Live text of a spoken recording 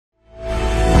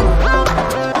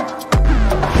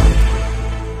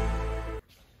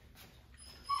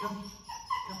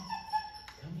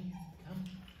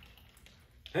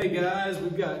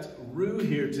Roux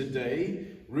here today.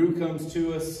 Roux comes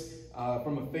to us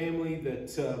from a family that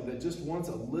just wants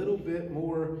a little bit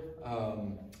more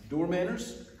door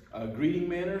manners, greeting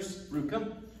manners. Roux,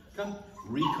 come.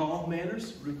 Recall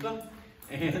manners. Roux, come.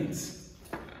 And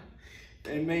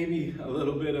maybe a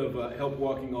little bit of help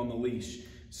walking on the leash.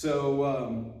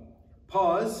 So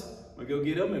pause. I'm gonna go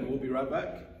get him, and we'll be right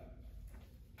back.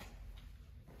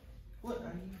 What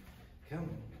are you? Come,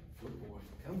 good boy.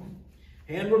 Come on.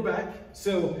 And we're back.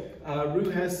 So Roux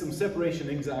has some separation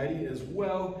anxiety as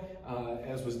well,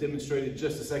 as was demonstrated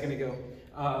just a second ago.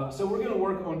 So we're going to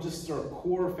work on just our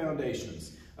core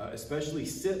foundations, especially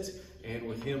sit, and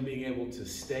with him being able to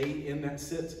stay in that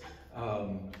sit.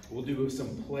 We'll do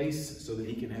some place so that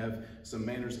he can have some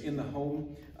manners in the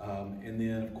home, and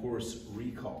then of course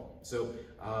recall. So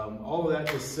all of that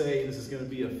to say this is going to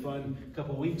be a fun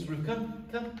couple weeks. Roux, come.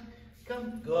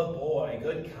 Good boy,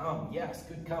 good come. Yes,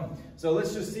 good come. So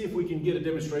let's just see if we can get a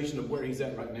demonstration of where he's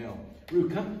at right now. Roux,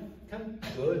 come.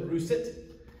 Good. Roux, sit.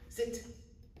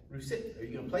 Roux, sit. Are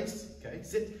you going to place? Okay,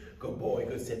 sit. Good boy,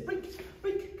 good sit.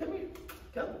 Break. Come here.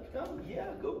 Come. Yeah,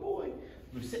 good boy.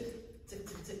 Roux, sit.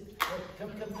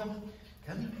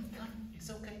 Come. It's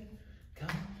okay. Come.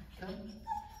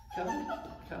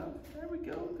 There we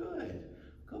go.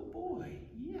 Good boy.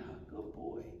 Yeah, good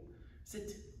boy.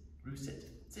 Sit. Roux, sit.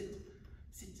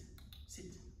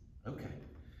 Okay.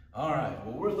 All right.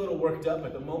 Well, we're a little worked up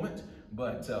at the moment,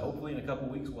 but hopefully in a couple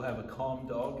weeks we'll have a calm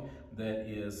dog that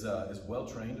is well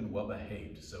trained and well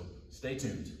behaved. So stay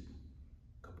tuned.